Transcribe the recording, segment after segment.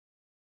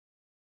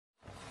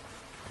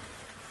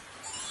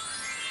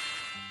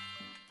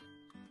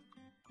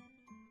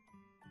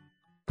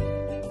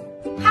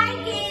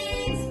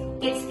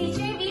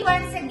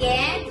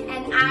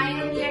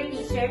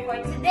here for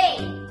today.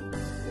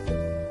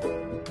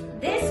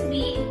 This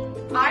week,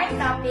 our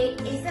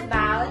topic is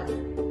about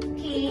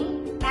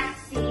King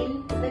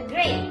Taksin the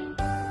Great.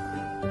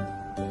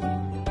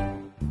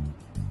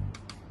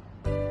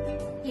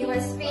 He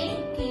was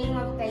famed king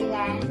of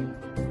Thailand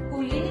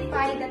who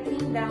unified the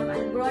kingdom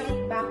and brought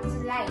it back to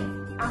life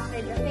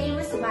after the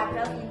famous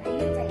battle in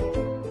Ayutthaya.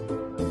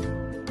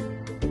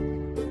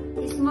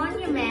 His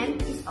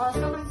monument is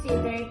also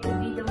considered to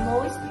be the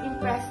most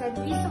impressive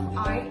piece of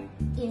art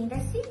in the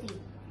city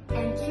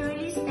and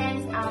truly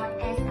stands out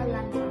as a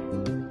landmark.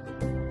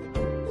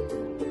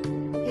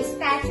 His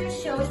statue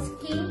shows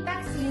King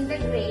Taksin the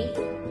Great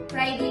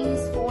riding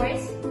his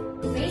horse,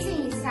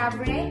 raising his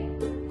sabre,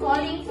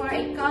 calling for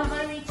a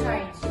cavalry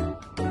charge.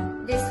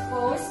 This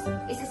pose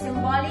is a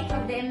symbolic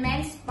of the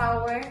immense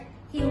power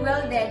he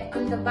wielded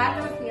on the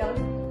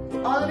battlefield,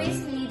 always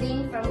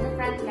leading from the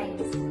front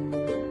lines.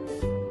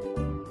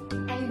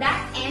 And that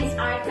ends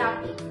our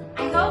topic.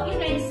 I hope you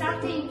learned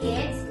something,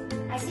 kids.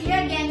 I'll see you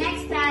again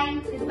next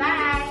time.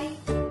 Goodbye!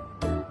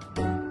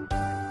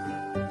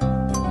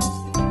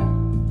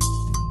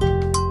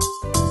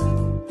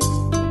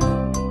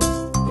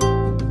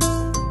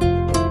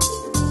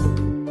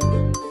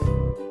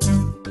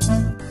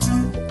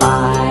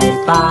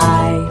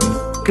 Bye,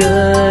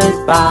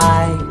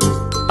 goodbye.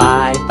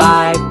 Bye,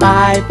 bye,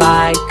 bye,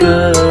 bye,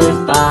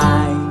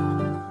 goodbye.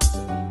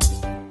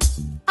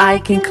 I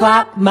can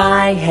clap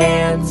my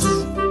hands,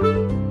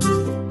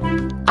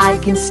 I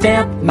can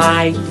stamp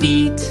my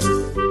feet,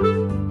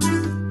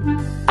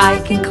 I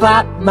can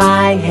clap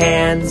my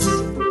hands,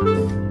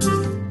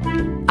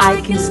 I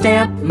can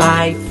stamp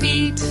my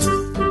feet.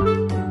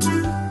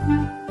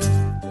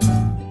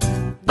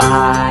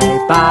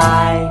 Bye,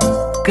 bye,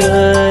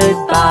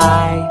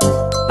 goodbye.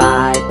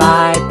 Bye,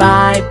 bye,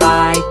 bye,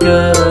 bye,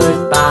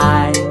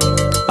 goodbye.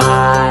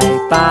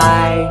 Bye,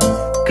 bye,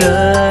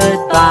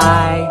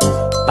 goodbye.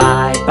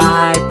 Bye,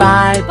 bye,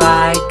 bye,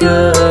 bye,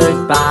 goodbye.